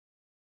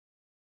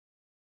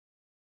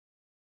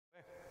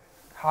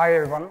Hi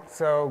everyone.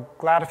 So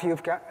glad a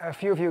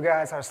few of you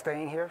guys are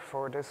staying here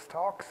for this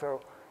talk.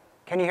 So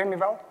can you hear me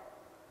well?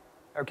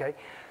 Okay.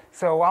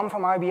 So I'm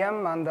from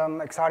IBM and I'm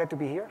excited to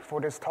be here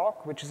for this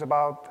talk, which is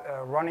about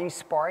running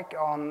Spark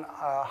on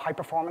a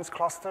high-performance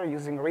cluster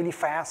using really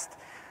fast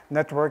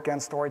network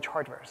and storage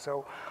hardware.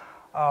 So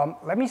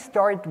let me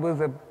start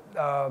with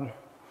a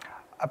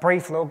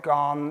brief look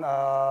on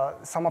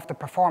some of the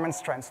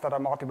performance trends that are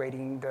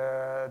motivating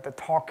the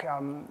talk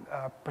I'm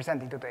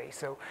presenting today.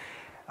 So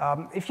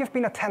if you've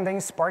been attending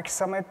Spark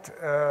Summit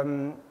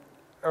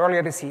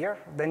earlier this year,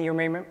 then you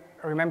may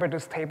remember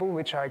this table,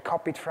 which I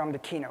copied from the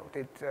keynote.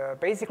 It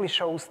basically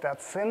shows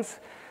that since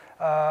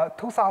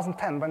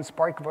 2010, when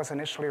Spark was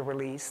initially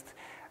released,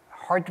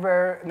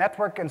 hardware,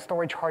 network and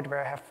storage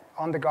hardware have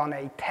undergone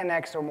a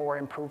 10x or more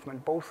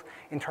improvement, both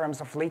in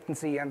terms of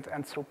latency and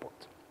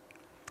throughput.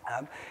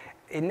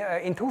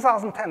 In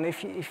 2010,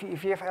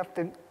 if you have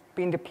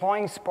been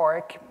deploying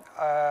Spark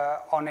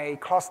on a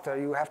cluster,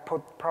 you have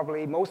put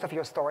probably most of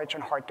your storage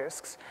on hard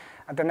disks,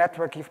 and the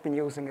network you've been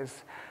using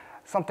is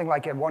something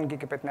like a 1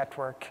 gigabit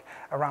network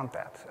around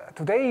that.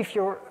 Today, if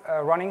you're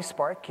running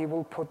Spark, you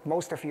will put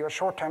most of your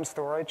short-term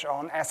storage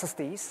on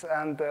SSDs,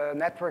 and the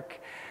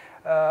network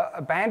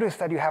bandwidth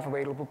that you have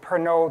available per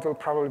node will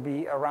probably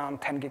be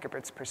around 10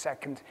 gigabits per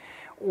second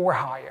or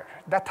higher.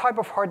 That type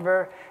of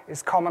hardware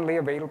is commonly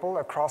available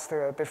across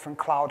the different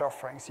cloud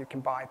offerings you can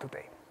buy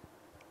today.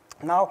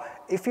 Now,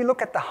 if you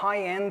look at the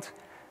high-end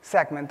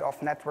segment of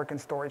network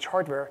and storage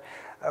hardware,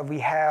 we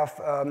have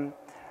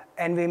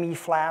NVMe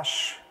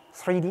flash,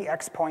 3D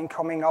X-Point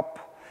coming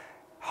up,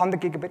 100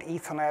 gigabit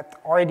Ethernet,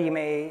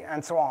 RDMA,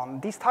 and so on.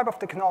 These type of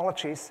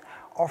technologies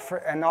offer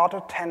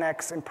another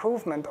 10x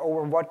improvement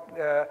over what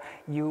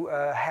you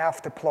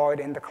have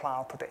deployed in the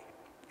cloud today.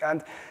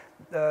 And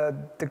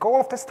the goal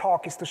of this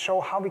talk is to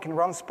show how we can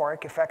run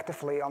Spark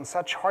effectively on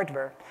such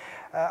hardware.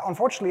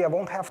 Unfortunately, I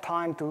won't have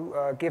time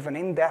to give an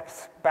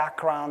in-depth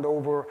background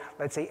over,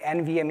 let's say,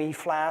 NVMe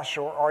flash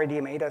or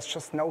RDMA. There's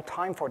just no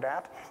time for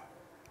that.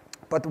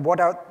 But what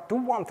I do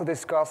want to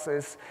discuss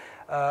is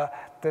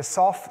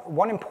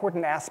one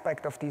important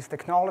aspect of these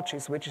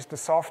technologies, which is the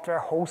software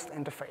host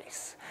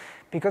interface.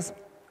 Because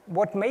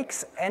what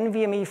makes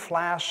NVMe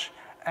flash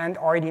and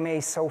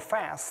RDMA so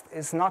fast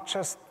is not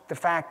just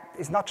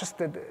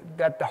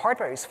that the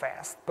hardware is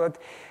fast, but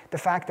the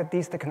fact that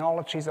these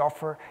technologies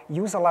offer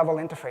user-level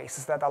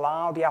interfaces that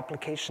allow the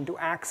application to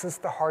access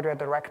the hardware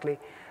directly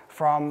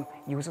from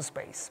user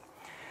space.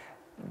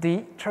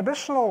 The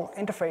traditional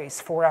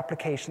interface for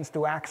applications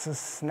to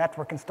access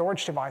network and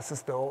storage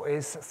devices, though,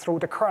 is through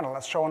the kernel,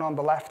 as shown on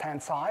the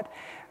left-hand side.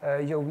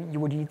 You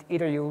would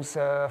either use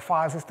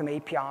file system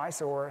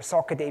APIs or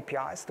socket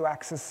APIs to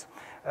access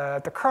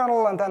the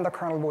kernel, and then the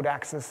kernel would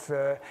access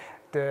the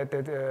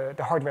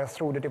hardware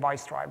through the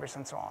device drivers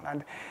and so on.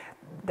 And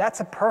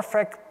that's a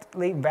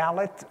perfectly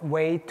valid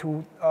way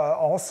to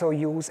also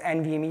use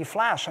NVMe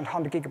flash and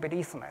 100 gigabit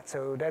Ethernet.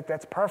 So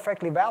that's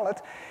perfectly valid.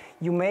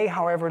 You may,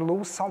 however,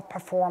 lose some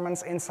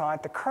performance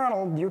inside the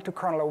kernel due to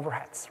kernel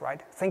overheads,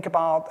 right? Think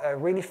about a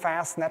really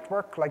fast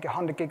network, like a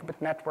 100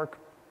 gigabit network.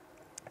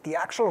 The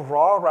actual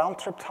raw round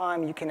trip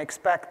time you can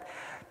expect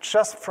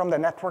just from the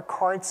network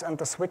cards and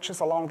the switches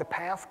along the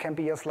path can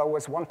be as low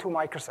as 1-2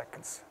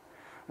 microseconds.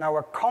 Now,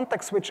 a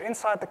context switch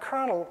inside the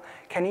kernel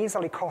can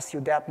easily cost you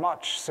that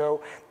much,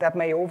 so that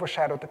may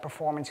overshadow the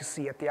performance you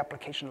see at the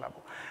application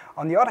level.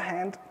 On the other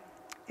hand,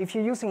 if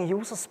you're using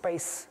user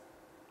space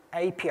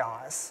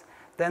APIs,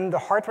 then the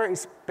hardware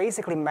is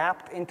basically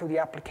mapped into the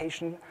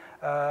application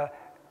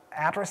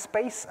address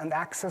space and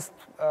accessed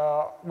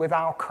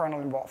without kernel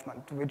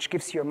involvement, which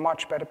gives you a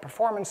much better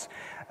performance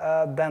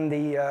than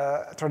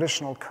the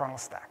traditional kernel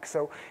stack.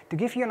 So to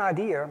give you an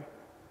idea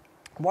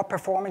what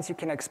performance you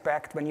can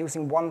expect when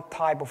using one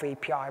type of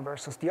API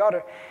versus the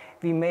other,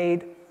 we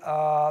made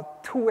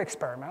 2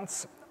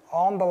 experiments.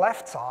 On the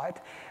left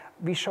side,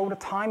 we show the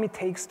time it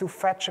takes to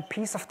fetch a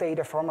piece of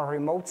data from a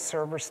remote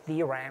server's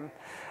DRAM.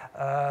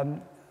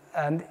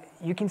 And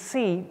you can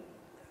see,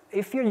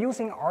 if you're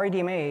using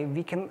RDMA,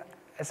 we can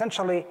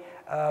essentially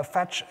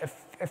fetch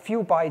a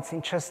few bytes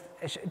in just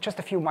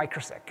a few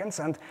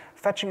microseconds, and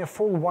fetching a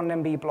full 1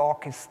 MB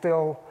block is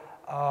still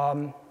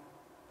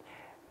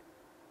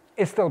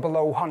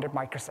below 100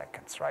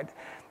 microseconds, right?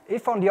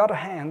 If, on the other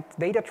hand,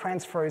 data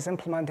transfer is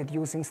implemented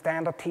using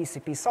standard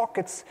TCP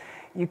sockets,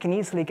 you can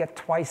easily get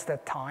twice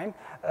that time.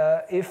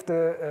 If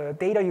the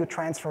data you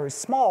transfer is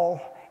small,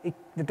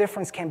 the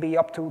difference can be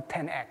up to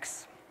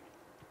 10x.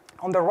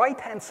 On the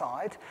right-hand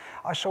side,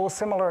 I show a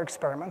similar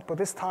experiment, but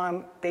this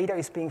time data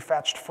is being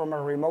fetched from a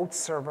remote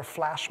server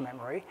flash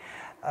memory.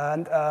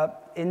 And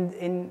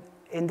in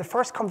the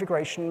first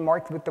configuration,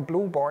 marked with the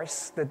blue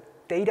bars, the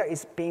data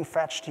is being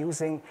fetched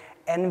using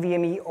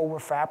NVMe over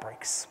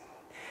Fabrics.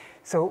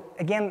 So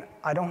again,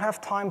 I don't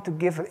have time to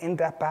give an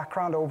in-depth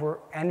background over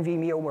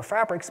NVMe over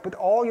Fabrics, but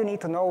all you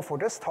need to know for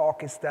this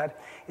talk is that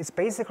it's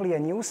basically a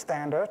new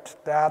standard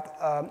that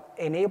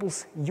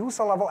enables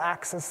user-level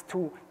access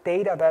to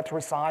data that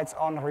resides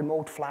on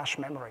remote flash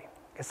memory.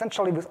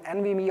 Essentially, with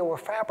NVMe over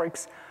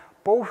Fabrics,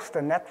 both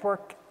the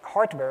network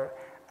hardware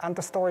and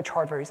the storage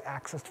hardware is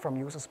accessed from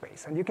user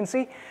space. And you can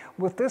see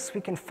with this,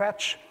 we can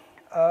fetch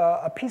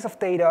a piece of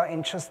data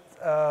in just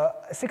a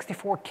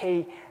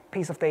 64K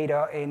piece of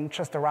data in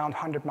just around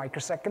 100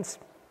 microseconds.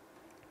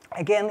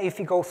 Again, if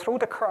you go through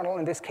the kernel,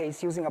 in this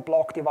case, using a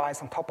block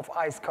device on top of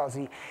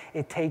iSCSI,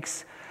 it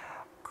takes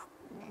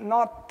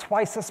not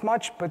twice as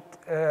much, but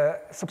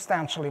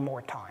substantially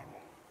more time.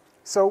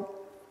 So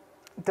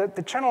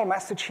the general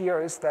message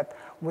here is that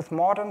with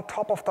modern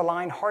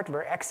top-of-the-line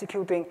hardware,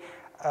 executing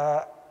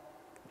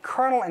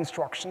kernel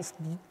instructions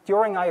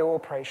during I/O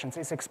operations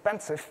is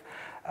expensive.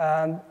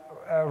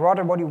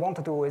 Rather, what you want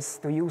to do is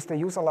to use the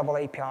user-level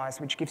APIs,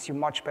 which gives you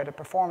much better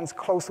performance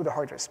close to the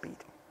hardware speed.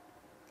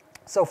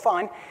 So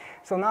fine.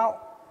 So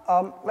now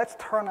let's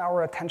turn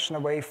our attention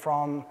away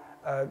from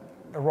the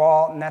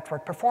raw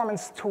network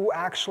performance to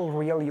actual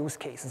real use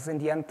cases. In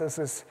the end, this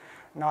is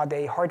not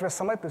a hardware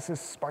summit, this is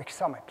Spark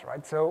Summit,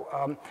 right? So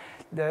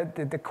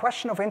the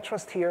question of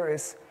interest here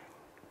is,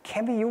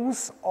 can we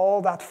use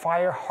all that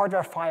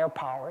hardware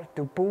firepower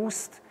to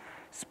boost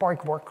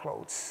Spark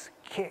workloads?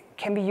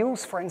 Can we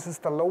use, for instance,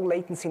 the low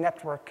latency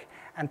network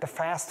and the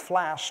fast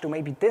flash to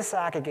maybe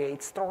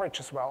disaggregate storage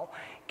as well?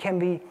 Can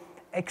we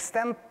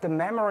extend the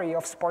memory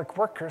of Spark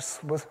workers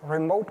with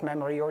remote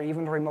memory or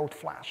even remote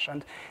flash?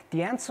 And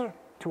the answer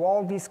to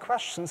all these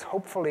questions,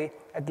 hopefully,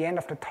 at the end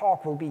of the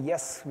talk will be,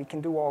 yes, we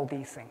can do all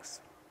these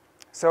things.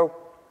 So,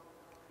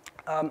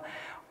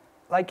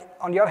 like,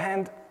 on the other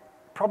hand,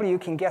 probably you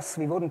can guess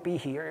we wouldn't be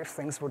here if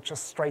things were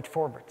just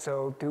straightforward.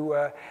 So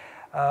to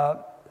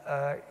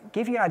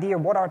give you an idea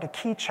what are the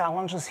key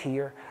challenges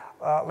here,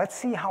 let's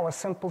see how a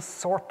simple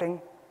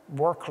sorting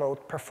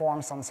workload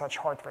performs on such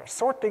hardware.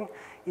 Sorting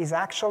is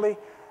actually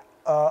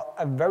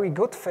a very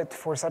good fit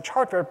for such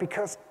hardware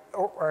because,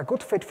 or a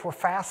good fit for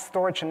fast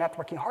storage and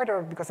networking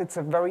hardware because it's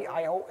a very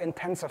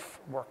I/O-intensive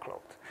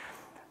workload.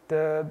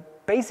 The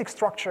basic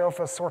structure of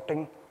a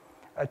sorting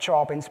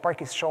job in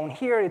Spark is shown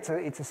here. It's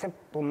a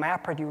simple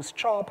map-reduced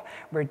job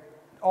where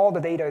all the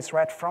data is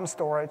read from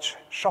storage,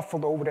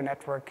 shuffled over the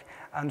network,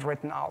 and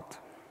written out,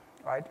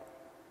 right?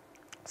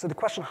 So the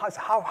question is,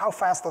 how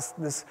fast does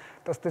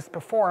this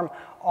perform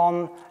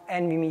on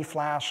NVMe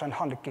flash and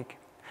 100 gig?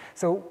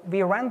 So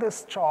we ran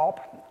this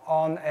job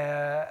on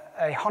a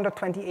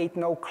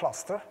 128-node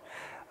cluster,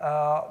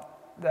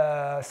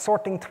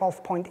 sorting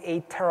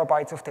 12.8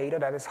 terabytes of data,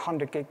 that is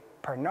 100 gig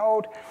per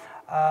node.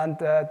 And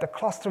the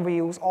cluster we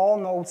use, all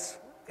nodes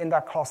in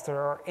that cluster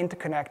are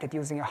interconnected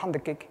using a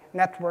 100 gig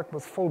network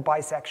with full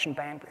bisection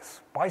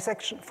bandwidth.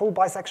 Full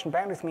bisection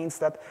bandwidth means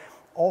that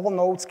all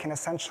nodes can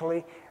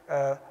essentially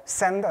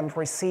send and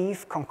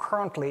receive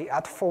concurrently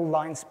at full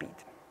line speed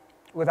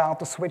without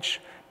the switch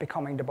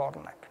becoming the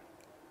bottleneck.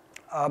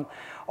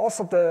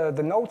 Also,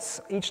 the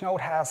nodes, each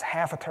node has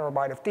half a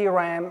terabyte of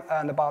DRAM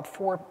and about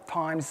 4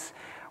 times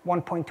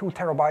 1.2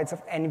 terabytes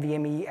of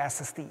NVMe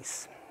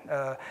SSDs.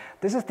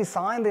 This is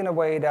designed in a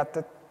way that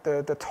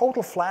the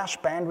total flash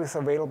bandwidth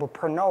available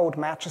per node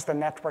matches the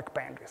network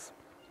bandwidth.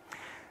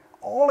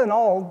 All in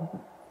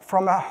all,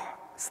 from a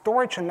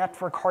storage and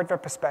network hardware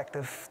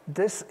perspective,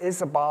 this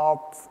is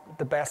about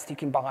the best you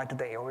can buy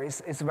today, or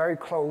is very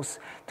close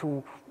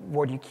to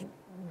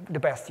the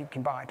best you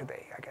can buy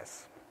today, I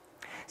guess.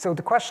 So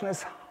the question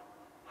is,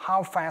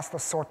 how fast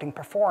does sorting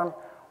perform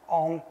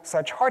on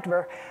such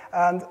hardware?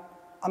 And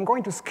I'm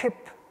going to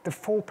skip the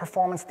full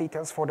performance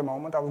details for the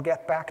moment. I will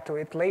get back to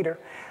it later.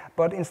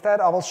 But instead,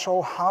 I will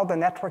show how the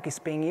network is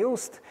being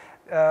used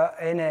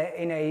in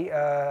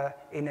a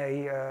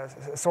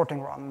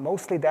sorting run.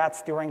 Mostly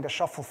that's during the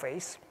shuffle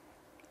phase.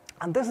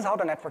 And this is how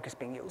the network is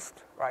being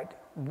used, right?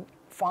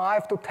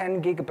 5 to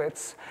 10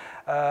 gigabits,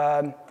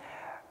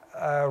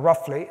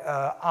 roughly,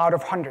 out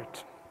of 100,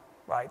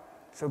 right?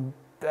 So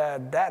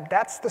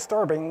that's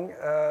disturbing.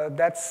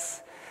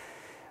 That's,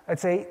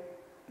 let's say,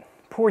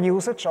 poor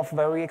usage of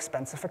very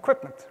expensive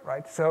equipment,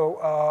 right?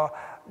 So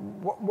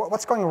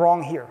what's going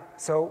wrong here?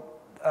 So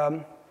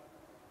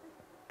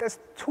there's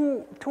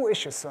two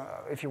issues,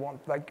 if you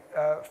want. Like,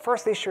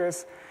 first issue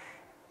is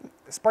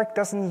Spark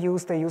doesn't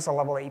use the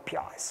user-level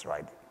APIs,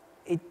 right?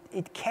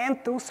 It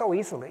can't do so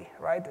easily,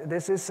 right?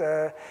 This is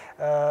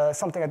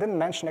something I didn't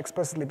mention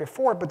explicitly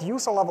before, but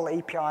user-level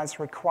APIs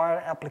require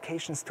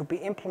applications to be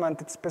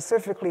implemented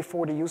specifically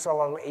for the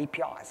user-level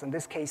APIs. In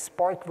this case,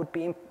 Spark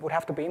would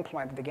have to be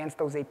implemented against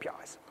those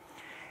APIs.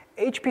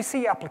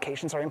 HPC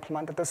applications are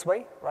implemented this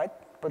way, right?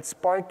 But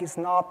Spark is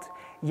not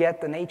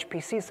yet an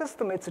HPC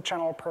system. It's a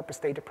general-purpose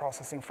data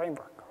processing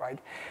framework, right?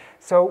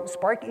 So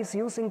Spark is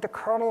using the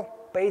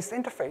kernel-based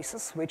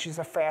interfaces, which is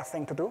a fair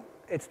thing to do.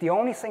 It's the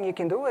only thing you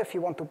can do if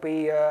you want to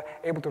be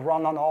able to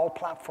run on all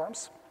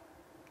platforms.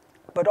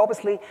 But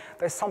obviously,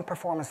 there's some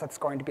performance that's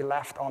going to be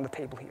left on the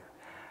table here.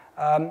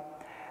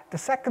 The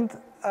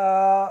second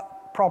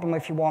problem,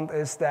 if you want,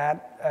 is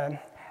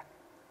that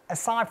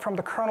aside from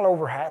the kernel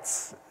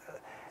overheads,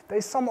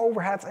 there's some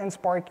overheads in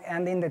Spark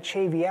and in the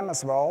JVM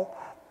as well,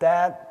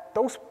 that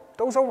those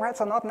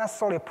overheads are not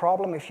necessarily a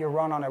problem if you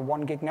run on a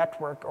 1 gig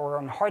network or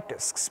on hard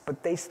disks,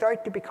 but they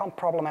start to become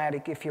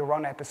problematic if you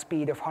run at the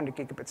speed of 100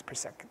 gigabits per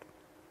second.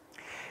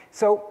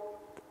 So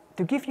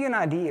to give you an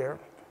idea,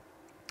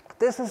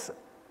 this is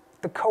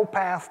the code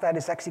path that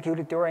is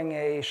executed during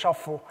a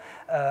shuffle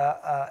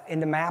in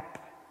the map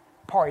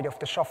part of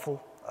the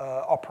shuffle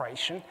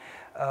operation.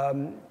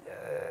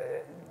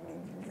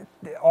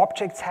 The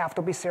objects have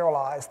to be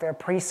serialized. They're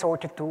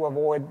pre-sorted to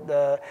avoid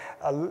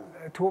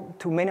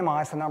to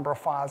minimize the number of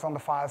files on the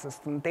file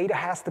system. Data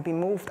has to be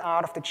moved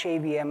out of the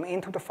JVM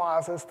into the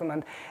file system,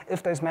 and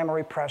if there's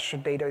memory pressure,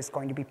 data is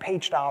going to be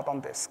paged out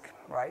on disk,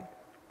 right?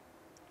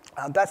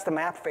 That's the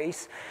map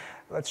phase.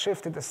 Let's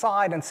shift it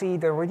aside and see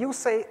the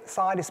reduce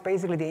side is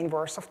basically the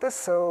inverse of this.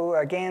 So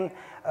again,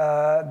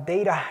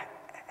 data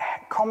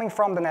coming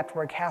from the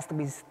network has to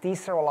be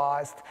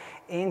deserialized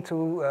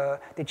into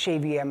the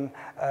JVM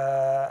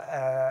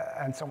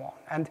and so on.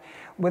 And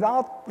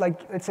without,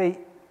 like, let's say,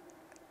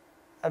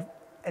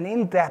 an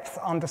in-depth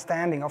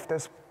understanding of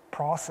this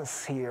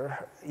process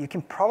here, you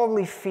can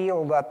probably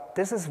feel that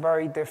this is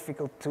very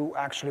difficult to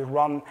actually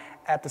run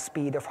at the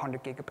speed of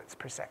 100 gigabits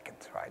per second,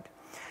 right?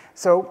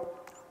 So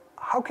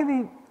how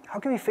can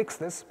we fix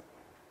this?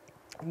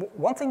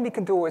 One thing we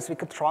can do is we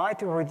could try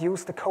to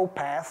reduce the code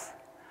path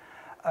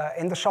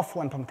in the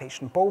shuffle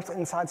implementation, both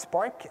inside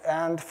Spark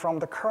and from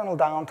the kernel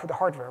down to the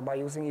hardware by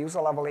using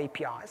user-level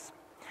APIs.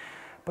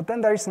 But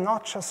then there is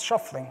not just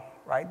shuffling,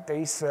 right? There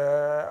is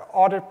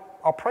other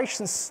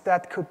operations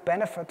that could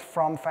benefit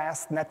from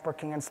fast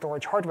networking and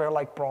storage hardware,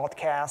 like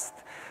broadcast,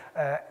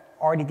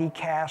 RDD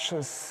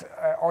caches,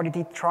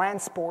 RDD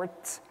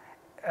transport,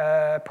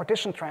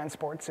 partition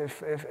transports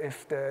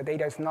if the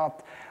data is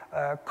not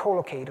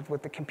co-located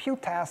with the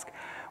compute task,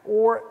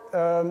 or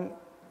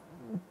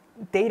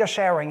data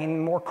sharing in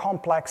more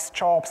complex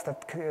jobs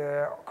that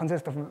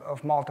consist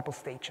of multiple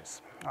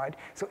stages, right?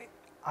 So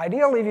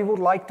ideally, we would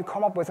like to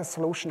come up with a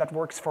solution that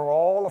works for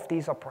all of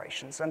these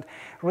operations. And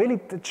really,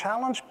 the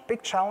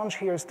big challenge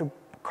here is to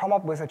come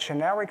up with a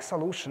generic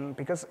solution,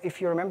 because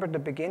if you remember the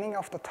beginning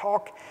of the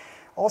talk,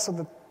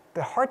 also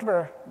the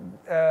hardware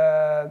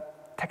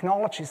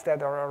technologies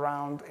that are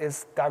around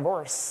is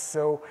diverse.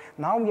 So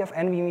now we have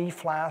NVMe,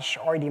 flash,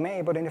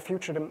 RDMA, but in the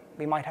future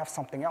we might have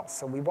something else.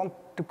 So we want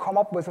to come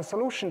up with a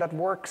solution that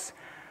works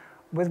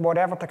with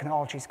whatever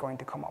technology is going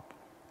to come up.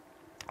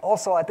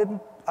 Also,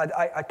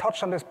 I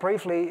touched on this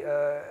briefly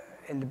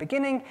in the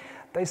beginning.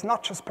 There's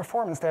not just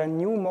performance. There are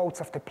new modes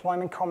of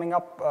deployment coming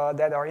up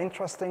that are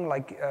interesting,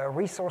 like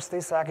resource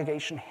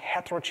disaggregation,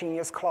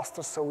 heterogeneous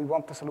clusters. So we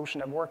want the solution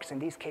that works in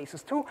these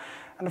cases too.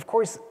 And of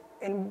course,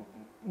 in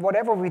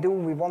whatever we do,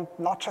 we want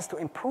not just to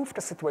improve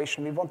the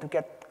situation, we want to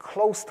get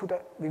close to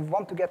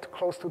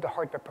the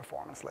hardware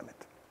performance limit.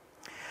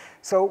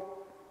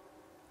 So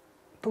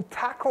to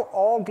tackle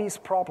all these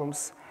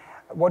problems,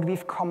 what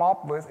we've come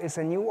up with is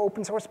a new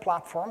open source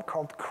platform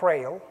called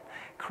Crail.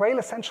 Crail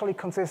essentially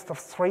consists of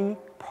 3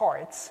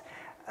 parts.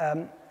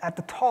 At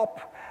the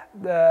top,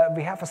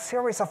 we have a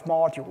series of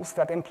modules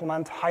that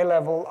implement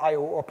high-level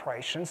I/O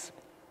operations,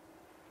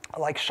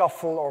 like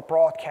shuffle or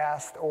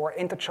broadcast or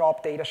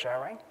inter-job data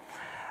sharing.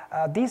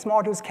 These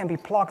modules can be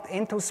plugged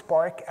into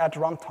Spark at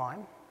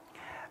runtime.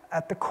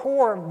 At the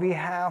core, we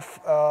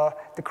have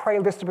the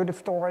Crail distributed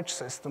storage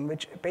system,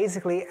 which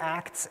basically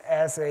acts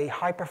as a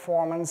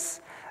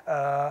high-performance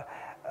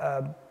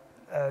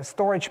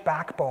storage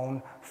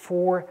backbone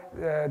for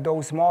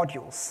those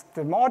modules.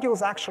 The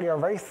modules actually are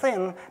very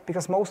thin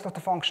because most of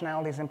the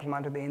functionality is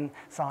implemented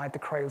inside the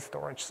Crail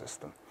storage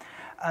system.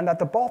 And at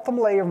the bottom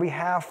layer, we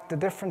have the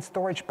different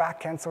storage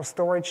backends or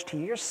storage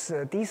tiers.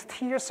 These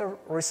tiers are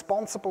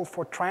responsible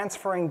for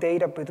transferring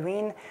data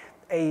between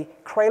a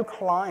Crail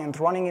client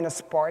running in a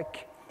Spark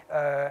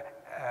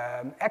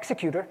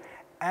executor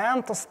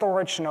and the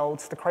storage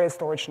nodes, the Crail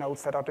storage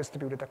nodes that are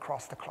distributed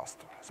across the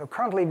cluster. So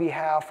currently, we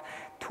have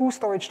 2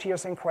 storage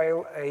tiers in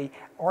Crail, a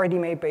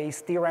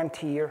RDMA-based DRAM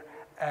tier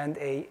and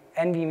a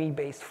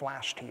NVMe-based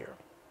flash tier.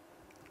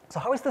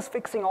 So how is this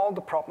fixing all the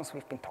problems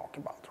we've been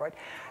talking about, right?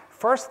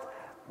 First,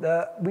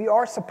 we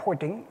are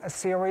supporting a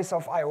series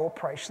of I/O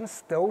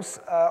operations. Those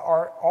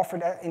are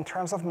offered in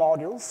terms of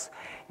modules.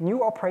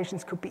 New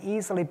operations could be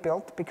easily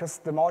built because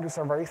the modules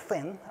are very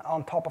thin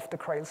on top of the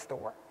Crail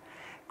store.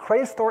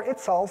 Crail store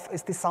itself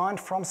is designed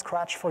from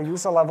scratch for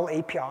user-level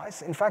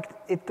APIs. In fact,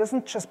 it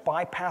doesn't just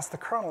bypass the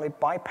kernel, it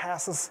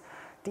bypasses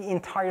the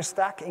entire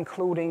stack,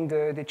 including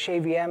the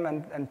JVM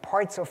and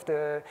parts of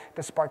the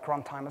Spark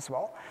runtime as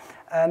well.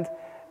 And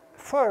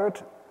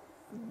third,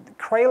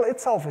 Crail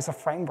itself is a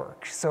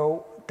framework,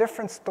 so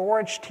different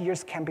storage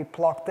tiers can be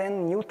plugged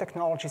in, new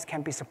technologies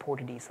can be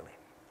supported easily.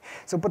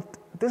 So, but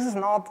this is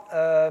not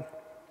a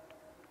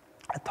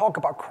talk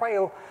about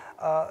Crail,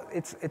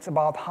 it's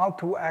about how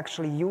to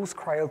actually use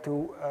Crail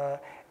to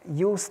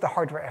use the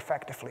hardware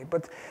effectively.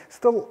 But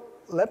still,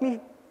 let me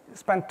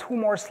spend 2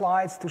 more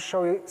slides to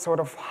show you sort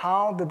of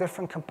how the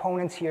different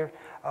components here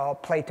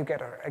play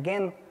together.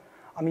 Again,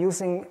 I'm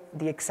using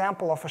the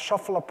example of a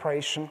shuffle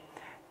operation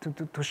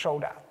to show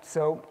that.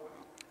 So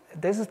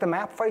this is the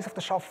map phase of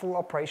the shuffle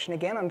operation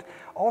again, and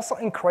also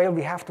in Crail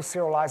we have to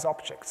serialize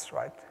objects,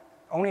 right?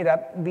 Only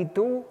that we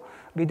do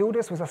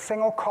this with a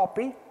single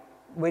copy,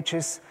 which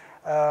is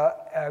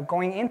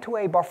going into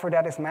a buffer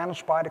that is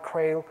managed by the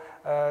Grail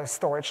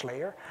storage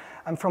layer.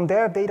 And from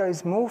there, data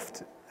is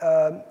moved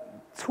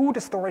to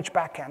the storage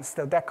backends.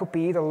 So that could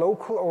be either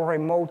local or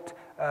remote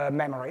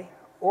memory,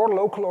 or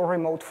local or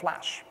remote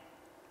flash.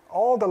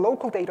 All the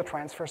local data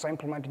transfers are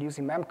implemented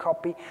using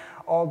memcopy.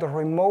 All the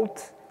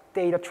remote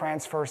data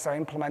transfers are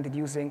implemented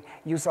using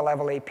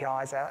user-level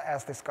APIs,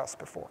 as discussed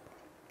before.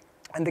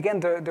 And again,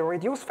 the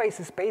reduce phase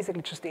is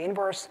basically just the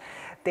inverse.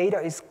 Data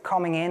is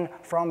coming in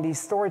from these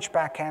storage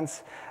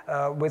backends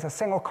with a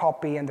single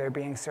copy, and they're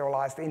being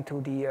serialized into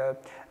the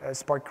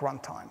Spark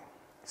runtime.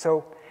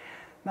 So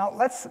now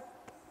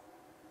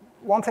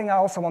one thing I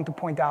also want to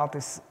point out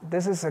is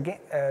this is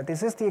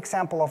the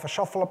example of a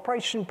shuffle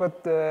operation,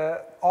 but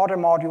the other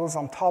modules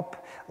on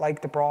top,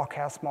 like the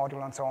broadcast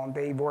module and so on,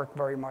 they work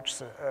very much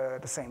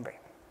the same way.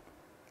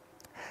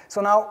 So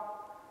now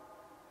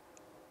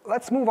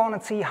let's move on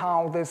and see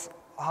how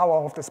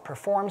all of this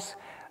performs.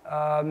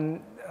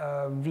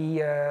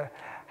 We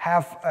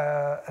have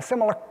a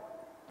similar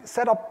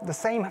setup, the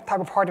same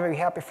type of hardware we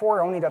had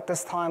before, only that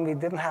this time we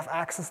didn't have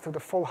access to the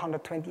full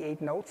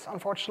 128 nodes,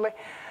 unfortunately,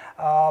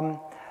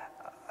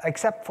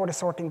 except for the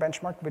sorting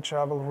benchmark, which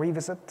I will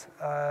revisit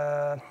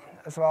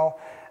as well.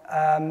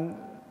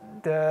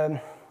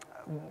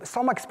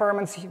 Some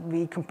experiments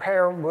we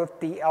compare with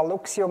the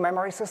Aluxio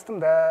memory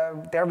system.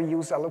 There we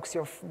use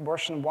Aluxio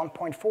version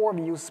 1.4,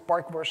 we use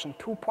Spark version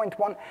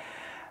 2.1.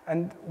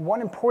 And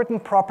one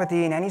important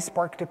property in any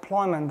Spark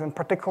deployment, and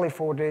particularly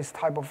for this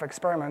type of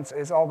experiments,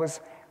 is always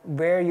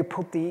where you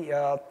put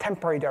the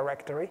temporary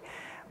directory.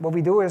 What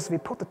we do is we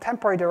put the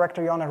temporary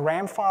directory on a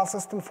RAM file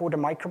system for the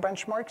micro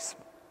benchmarks.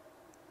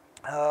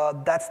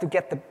 That's to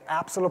get the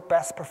absolute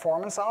best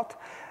performance out.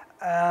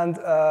 And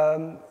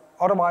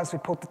otherwise, we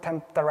put the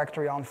temp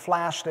directory on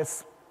flash.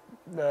 That's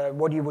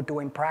what you would do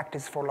in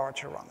practice for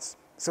larger runs.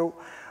 So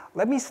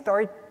let me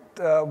start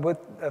with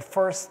the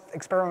first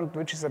experiment,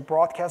 which is a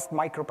broadcast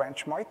micro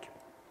benchmark.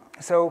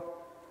 So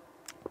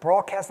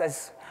broadcast,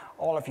 as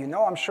all of you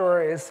know, I'm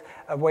sure, is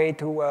a way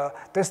to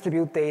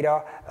distribute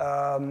data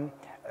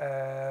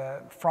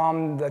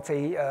from, let's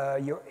say,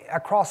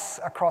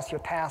 across your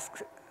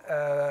tasks.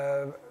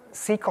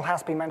 SQL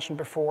has been mentioned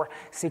before.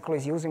 SQL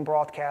is using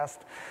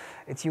broadcast.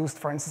 It's used,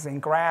 for instance, in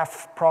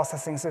graph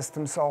processing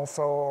systems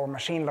also, or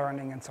machine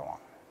learning, and so on.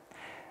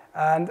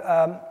 And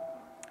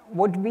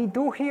what we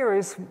do here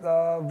is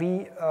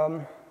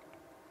the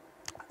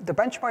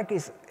benchmark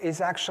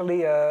is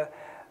actually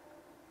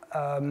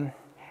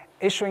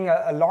issuing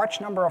a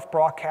large number of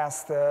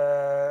broadcasts.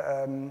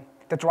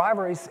 The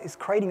driver is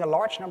creating a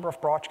large number of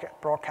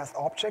broadcast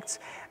objects,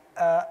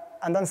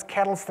 and then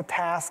schedules the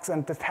tasks,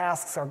 and the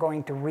tasks are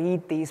going to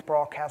read these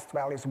broadcast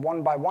values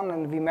one by one,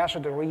 and we measure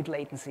the read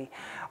latency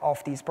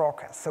of these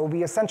broadcasts. So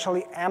we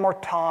essentially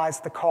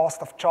amortize the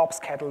cost of job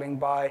scheduling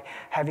by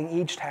having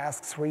each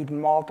task read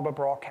multiple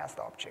broadcast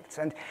objects.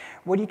 And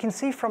what you can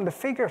see from the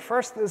figure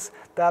first is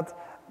that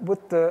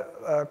with the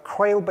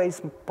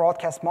Grail-based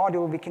broadcast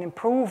module, we can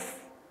improve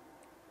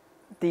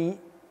the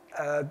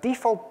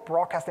default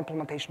broadcast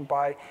implementation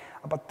by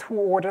about 2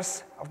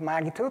 orders of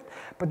magnitude,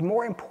 but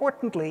more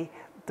importantly,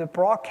 the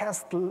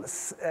broadcast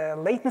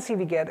latency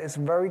we get is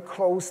very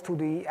close to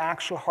the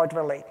actual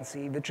hardware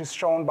latency, which is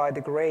shown by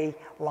the gray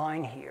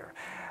line here.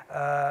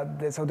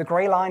 So the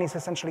gray line is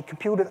essentially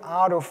computed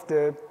out of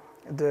the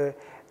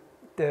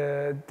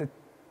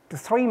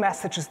 3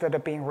 messages that are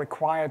being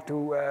required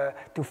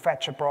to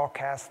fetch a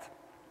broadcast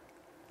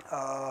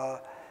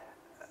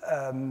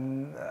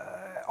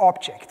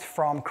object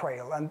from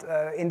Grail. And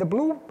in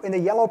the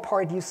yellow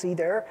part you see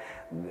there,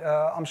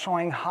 I'm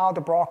showing how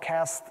the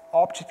broadcast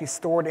object is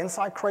stored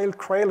inside Grail.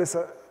 Grail is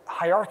a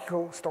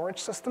hierarchical storage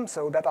system,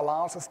 so that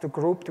allows us to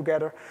group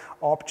together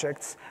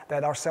objects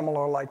that are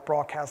similar, like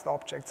broadcast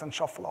objects and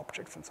shuffle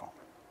objects and so on.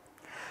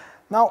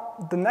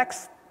 Now, the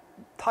next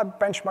type of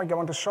benchmark I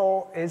want to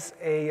show is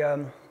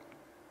a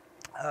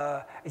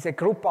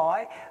group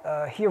by.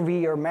 Here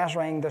we are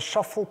measuring the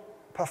shuffle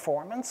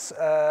performance,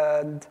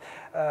 and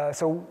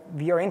so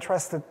we are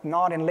interested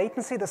not in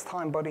latency this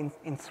time, but in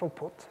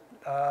throughput.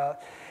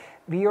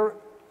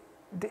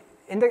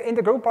 In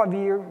the group by,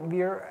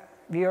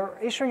 we are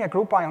issuing a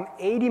group by on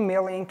 80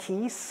 million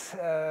keys.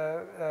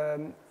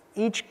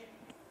 Each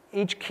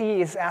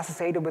key is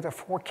associated with a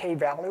 4K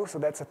value, so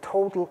that's a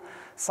total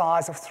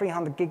size of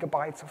 300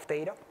 gigabytes of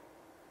data.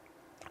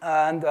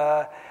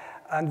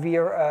 And we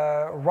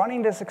are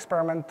running this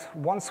experiment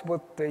once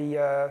with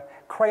the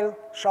Grail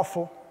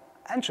shuffle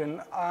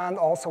engine, and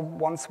also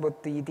once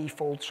with the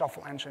default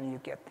shuffle engine you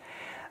get.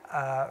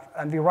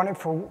 And we run it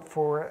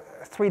for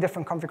 3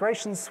 different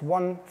configurations,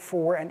 1,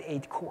 4, and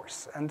 8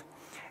 cores. And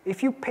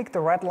if you pick the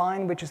red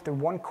line, which is the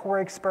 1-core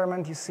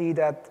experiment, you see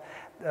that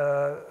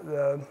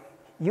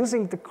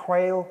using the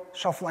Grail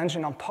shuffle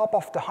engine on top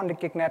of the 100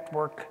 gig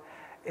network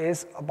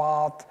is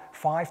about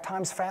 5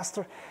 times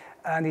faster,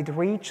 and it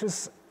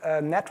reaches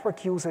a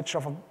network usage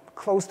of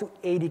close to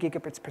 80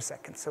 gigabits per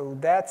second. So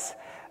that's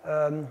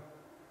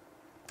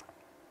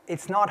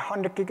it's not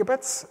 100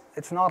 gigabits,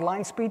 it's not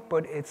line speed,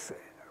 but it's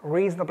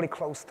reasonably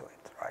close to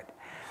it, right?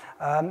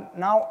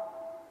 Now,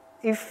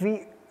 if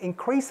we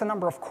increase the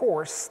number of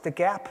cores, the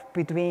gap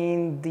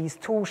between these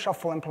two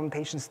shuffle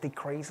implementations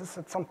decreases.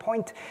 At some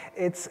point,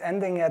 it's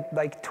ending at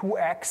like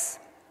 2x.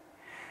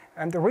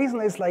 And the reason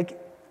is like,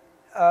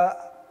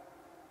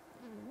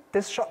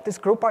 this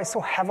group by is so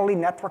heavily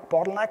network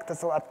bottlenecked that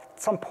so at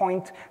some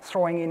point,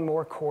 throwing in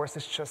more cores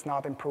is just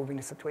not improving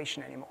the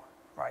situation anymore,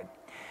 right?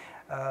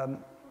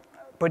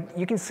 But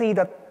you can see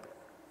that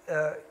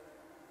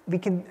we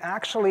can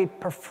actually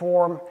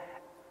perform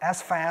as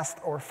fast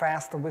or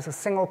faster with a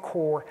single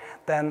core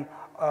than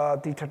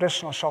the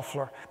traditional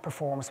shuffler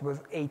performs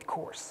with 8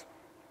 cores.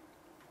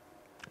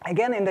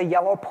 Again, in the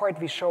yellow part,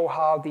 we show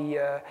how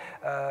the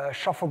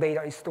shuffle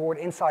data is stored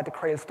inside the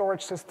Crail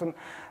storage system.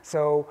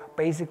 So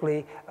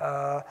basically,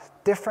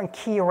 different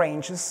key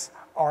ranges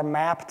are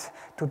mapped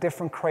to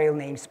different Crail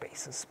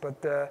namespaces.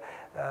 But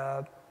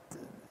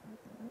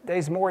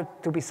there's more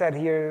to be said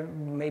here.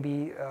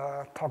 Maybe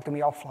talk to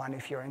me offline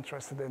if you're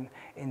interested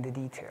in the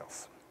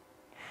details.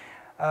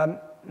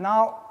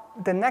 Now,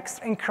 the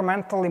next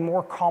incrementally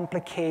more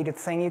complicated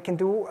thing you can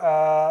do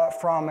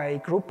from a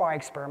group by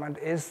experiment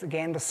is,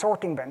 again, the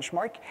sorting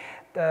benchmark.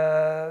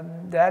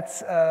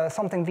 That's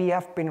something we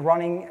have been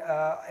running,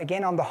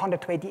 again, on the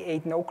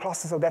 128 node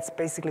cluster. So that's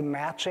basically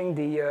matching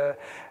the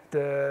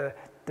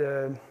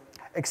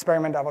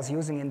experiment I was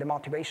using in the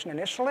motivation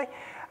initially.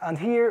 And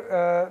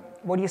here,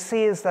 what you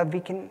see is that we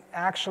can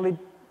actually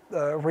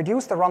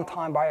reduce the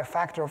runtime by a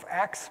factor of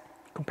x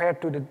compared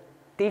to the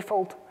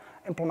default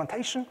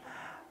implementation.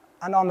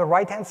 And on the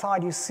right-hand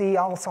side, you see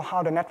also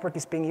how the network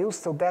is being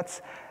used. So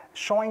that's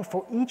showing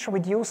for each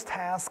reduced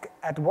task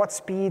at what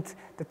speed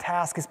the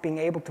task is being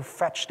able to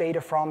fetch data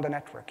from the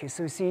network.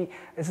 So you see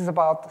this is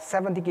about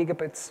 70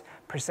 gigabits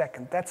per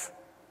second. That's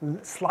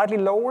slightly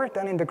lower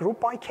than in the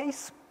group by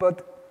case,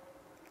 but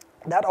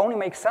that only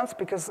makes sense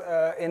because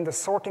in the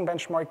sorting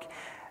benchmark,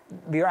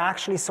 we are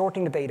actually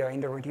sorting the data in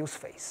the reduce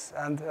phase.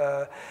 And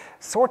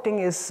sorting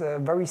is a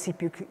very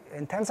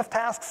CPU-intensive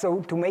task,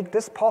 so to make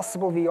this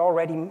possible, we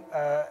already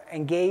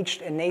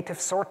engaged a native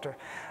sorter.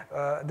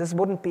 This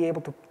wouldn't be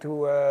able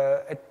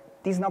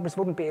these numbers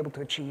wouldn't be able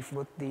to achieve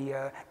with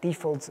the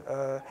default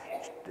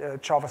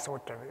Java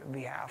sorter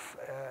we have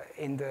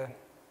in the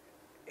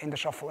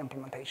shuffle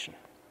implementation.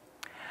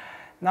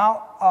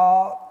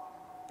 Now,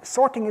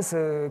 sorting is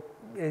a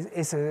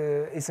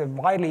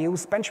widely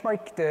used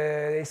benchmark.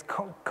 There's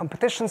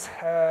competitions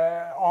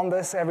on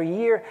this every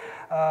year.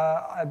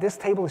 This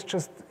table is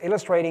just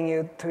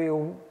illustrating to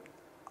you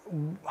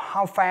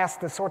how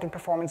fast the sorting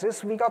performance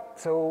is we got.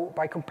 So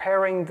by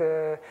comparing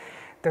the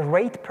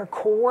rate per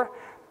core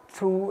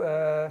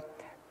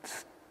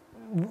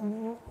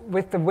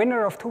with the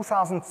winner of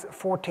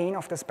 2014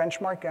 of this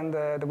benchmark and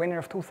the winner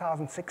of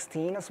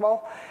 2016 as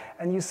well.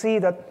 And you see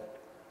that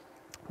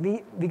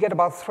we get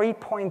about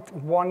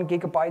 3.1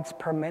 gigabytes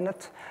per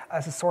minute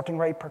as a sorting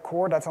rate per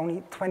core. That's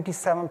only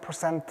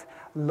 27%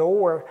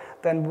 lower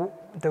than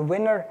the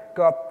winner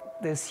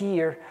got this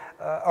year,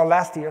 or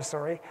last year,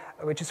 sorry,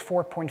 which is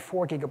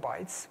 4.4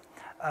 gigabytes.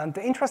 And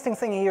the interesting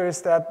thing here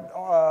is that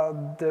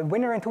the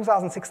winner in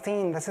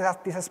 2016, this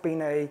has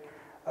been a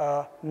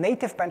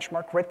native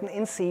benchmark written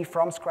in C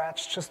from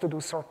scratch just to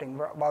do sorting,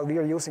 while we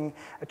are using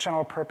a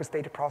general purpose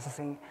data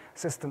processing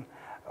system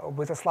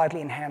with a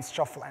slightly enhanced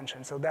shuffle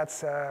engine. So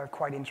that's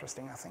quite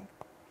interesting, I think.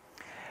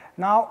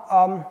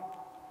 Now,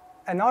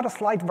 another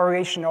slight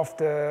variation of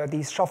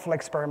these shuffle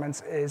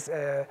experiments is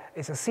a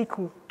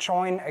SQL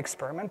join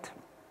experiment.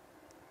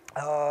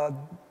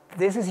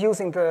 This is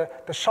using the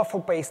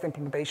shuffle-based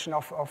implementation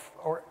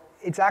or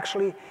it's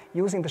actually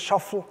using the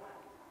shuffle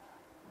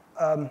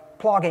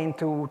plugin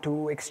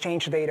to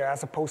exchange data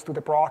as opposed to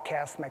the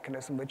broadcast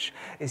mechanism, which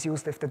is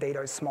used if the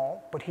data is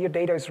small. But here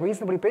data is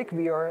reasonably big.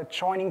 We are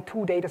joining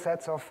 2 data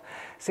sets of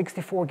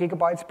 64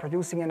 gigabytes,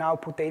 producing an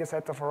output data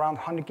set of around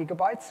 100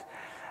 gigabytes.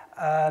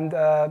 And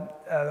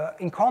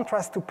in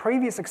contrast to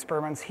previous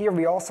experiments, here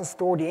we also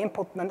store the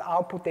input and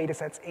output data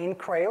sets in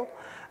Crail,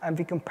 and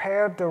we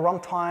compare the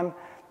runtime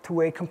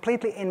to a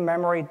completely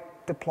in-memory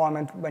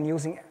deployment when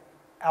using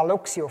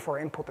Alluxio for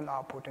input and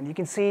output. And you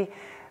can see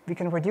we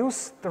can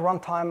reduce the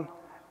runtime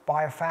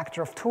by a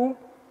factor of 2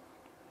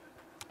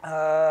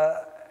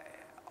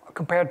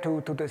 compared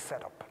to this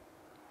setup.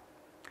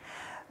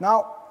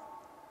 Now,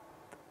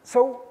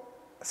 so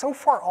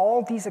far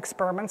all these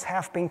experiments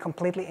have been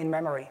completely in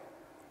memory,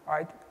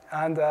 right?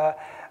 And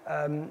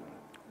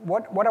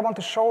what I want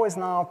to show is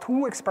now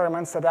 2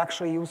 experiments that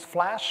actually use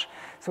Flash.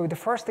 So the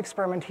first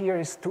experiment here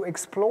is to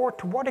explore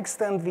to what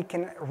extent we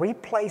can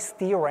replace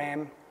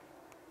DRAM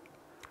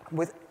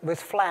with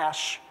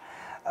Flash.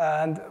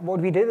 And what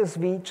we did is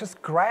we just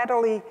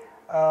gradually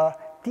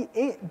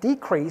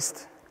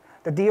decreased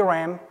the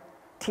DRAM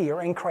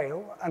tier in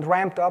Crail and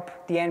ramped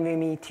up the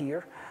NVMe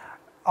tier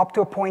up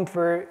to a point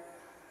where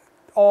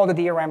all the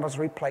DRAM was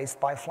replaced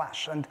by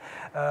Flash. And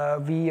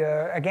we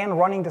are, again,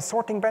 running the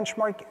sorting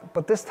benchmark,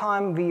 but this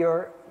time we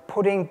are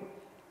putting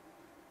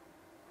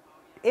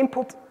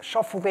input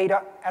shuffle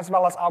data as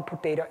well as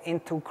output data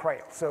into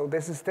Crail. So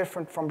this is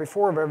different from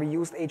before where we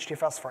used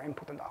HDFS for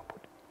input and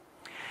output.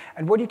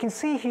 And what you can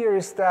see here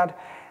is that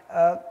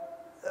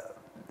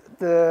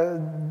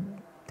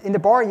in the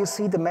bar, you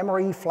see the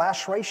memory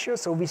flash ratio.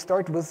 So we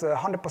start with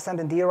 100%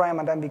 in DRAM,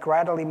 and then we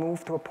gradually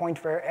move to a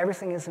point where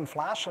everything is in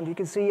flash. And you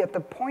can see at the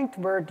point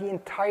where the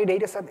entire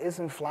data set is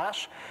in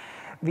flash,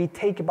 we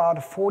take about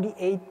a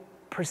 48%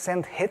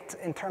 hit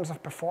in terms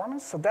of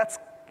performance. So that's,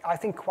 I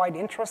think, quite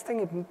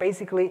interesting. It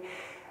basically,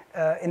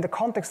 in the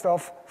context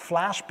of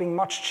flash being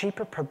much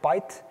cheaper per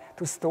byte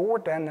to store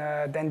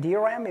than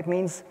DRAM, it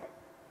means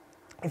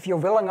if you're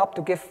willing up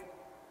to give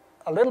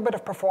a little bit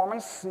of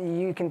performance,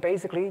 you can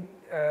basically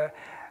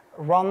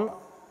run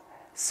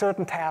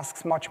certain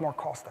tasks much more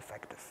cost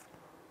effective.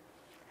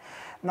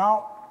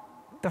 Now,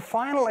 the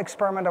final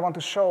experiment I want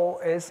to show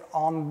is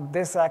on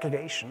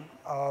disaggregation.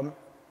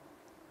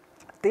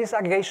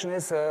 Disaggregation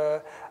is,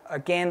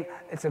 again,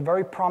 it's a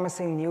very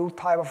promising new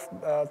type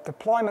of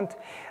deployment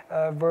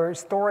where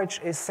storage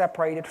is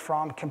separated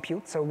from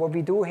compute. So what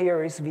we do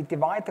here is we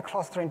divide the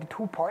cluster into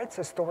two parts,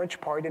 a storage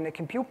part and a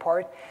compute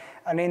part.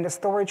 And in the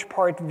storage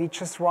part, we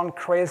just run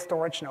Crail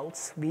storage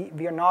nodes.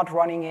 We are not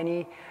running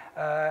any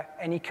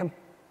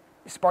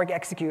Spark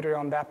executor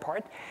on that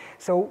part.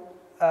 So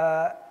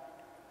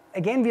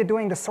again, we are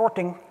doing the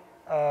sorting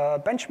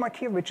benchmark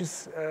here, which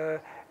is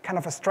kind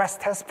of a stress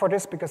test for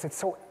this because it's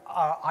so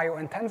I/O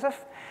intensive.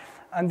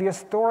 And we are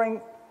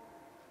storing,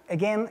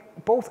 again,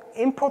 both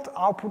input,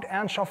 output,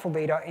 and shuffle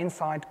data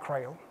inside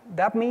Crail.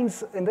 That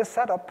means in this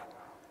setup,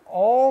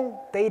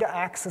 all data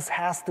access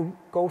has to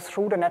go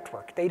through the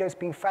network. Data is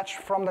being fetched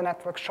from the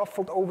network,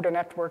 shuffled over the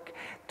network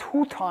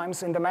 2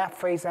 times in the map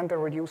phase and the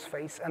reduce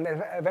phase, and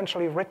then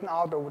eventually written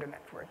out over the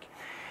network.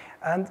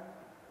 And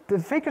the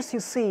figures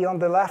you see on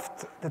the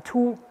left, the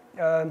two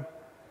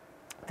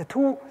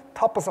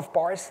toppers of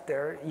bars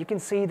there, you can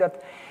see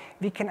that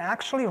we can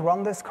actually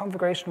run this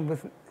configuration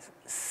with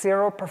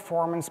 0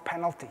 performance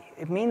penalty.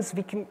 It means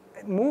we can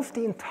move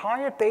the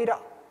entire data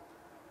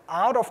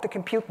out of the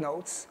compute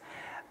nodes,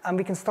 and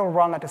we can still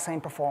run at the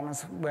same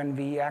performance when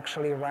we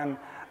actually run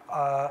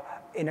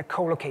in a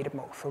co-located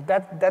mode. So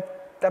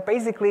that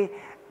basically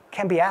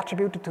can be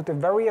attributed to the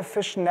very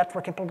efficient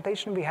network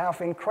implementation we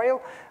have in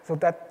Crail, so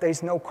that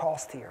there's no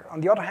cost here.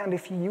 On the other hand,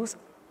 if you use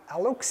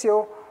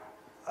Alluxio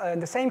in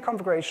the same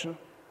configuration,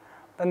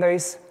 then there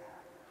is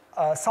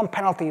some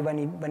penalty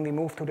when we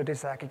move to the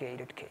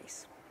disaggregated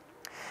case.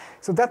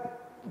 So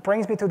that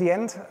brings me to the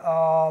end.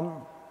 I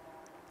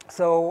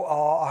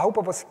hope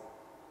I was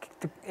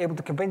able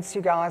to convince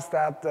you guys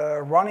that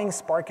running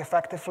Spark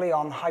effectively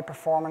on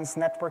high-performance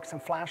networks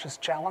and flash is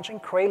challenging.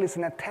 Crail is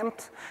an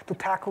attempt to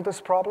tackle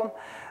this problem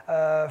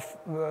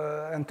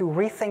and to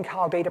rethink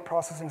how data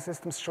processing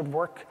systems should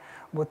work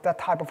with that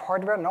type of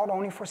hardware, not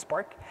only for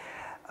Spark.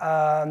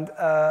 And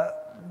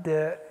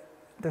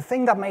the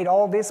thing that made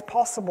all this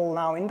possible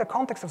now in the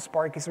context of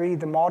Spark is really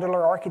the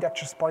modular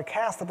architecture Spark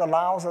has that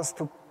allows us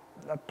to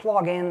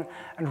plug in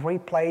and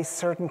replace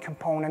certain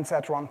components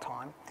at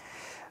runtime.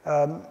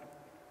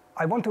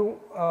 I want to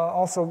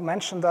also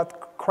mention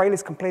that Crail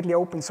is completely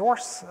open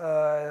source.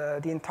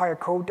 The entire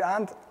code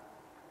and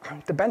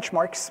the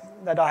benchmarks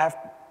that I have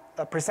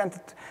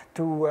presented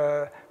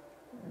to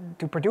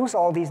produce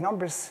all these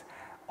numbers,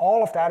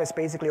 all of that is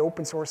basically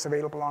open source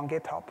available on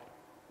GitHub.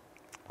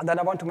 And then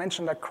I want to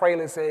mention that Crail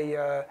is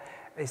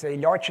a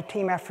larger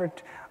team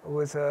effort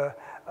with a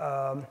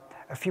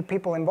few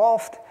people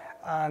involved.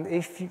 And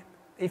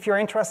if you're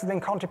interested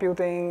in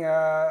contributing,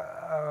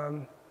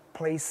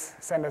 please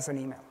send us an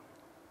email.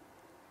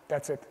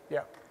 That's it.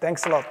 Yeah.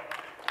 Thanks a lot.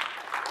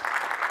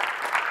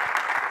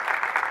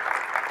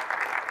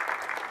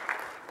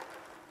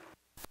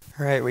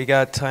 All right, we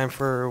got time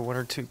for 1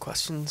 or 2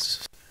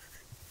 questions.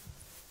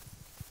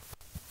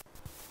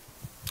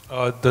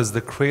 Does the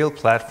Crail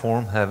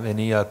platform have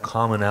any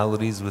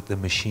commonalities with the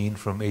machine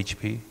from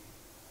HP?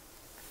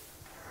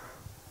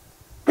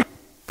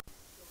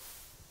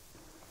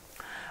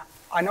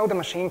 I know the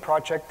machine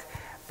project,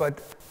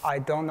 but I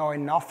don't know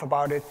enough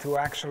about it to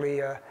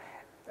actually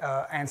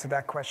answer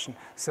that question.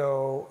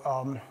 So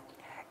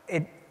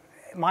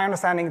my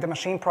understanding, the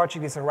machine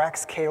project is a rack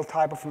scale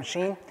type of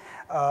machine,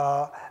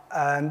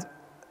 and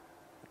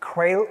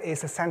Crail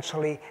is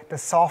essentially the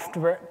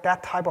software,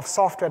 that type of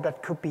software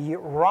that could be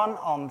run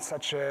on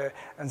such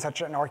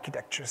an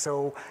architecture.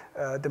 So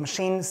the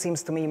machine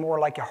seems to me more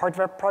like a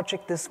hardware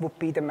project. This would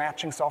be the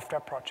matching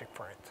software project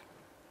for it.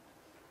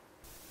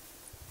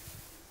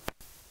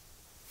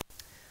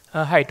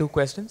 Hi, 2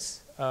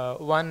 questions.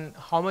 One,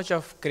 how much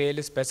of Crail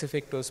is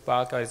specific to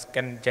Spark, or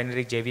can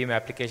generic JVM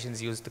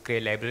applications use the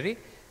Crail library?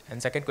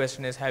 And second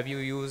question is, have you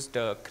used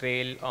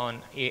Crail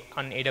on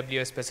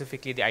AWS,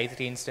 specifically the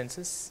i3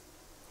 instances?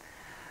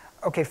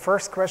 Okay,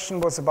 first question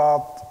was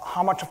about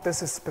how much of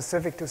this is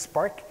specific to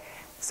Spark.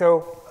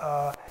 So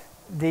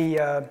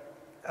the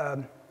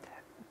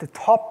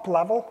top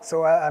level,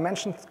 so I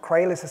mentioned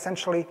Crail is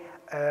essentially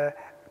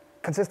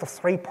consists of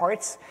 3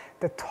 parts.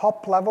 The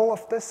top level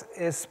of this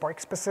is Spark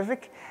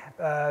specific.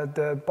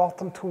 The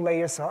bottom 2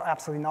 layers are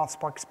absolutely not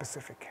Spark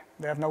specific.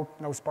 They have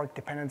no Spark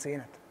dependency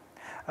in it.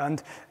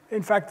 And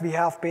in fact, we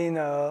have been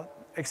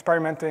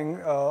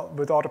experimenting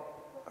with other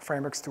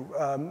frameworks too.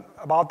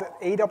 About the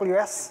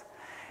AWS,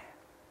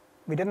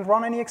 we didn't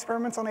run any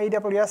experiments on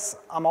AWS.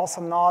 I'm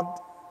also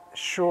not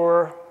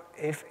sure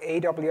if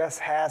AWS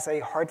has a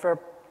hardware.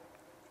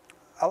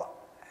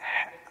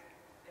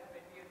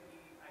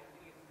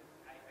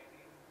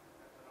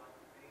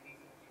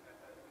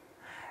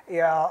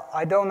 Yeah,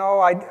 I don't know.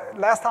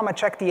 Last time I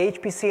checked, the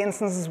HPC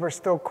instances were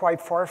still quite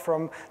far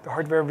from the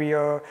hardware we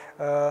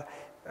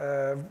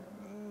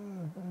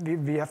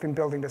have been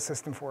building the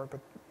system for, but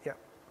yeah.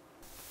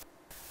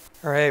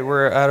 All right,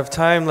 we're out of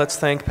time. Let's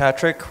thank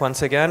Patrick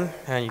once again,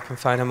 and you can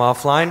find him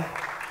offline.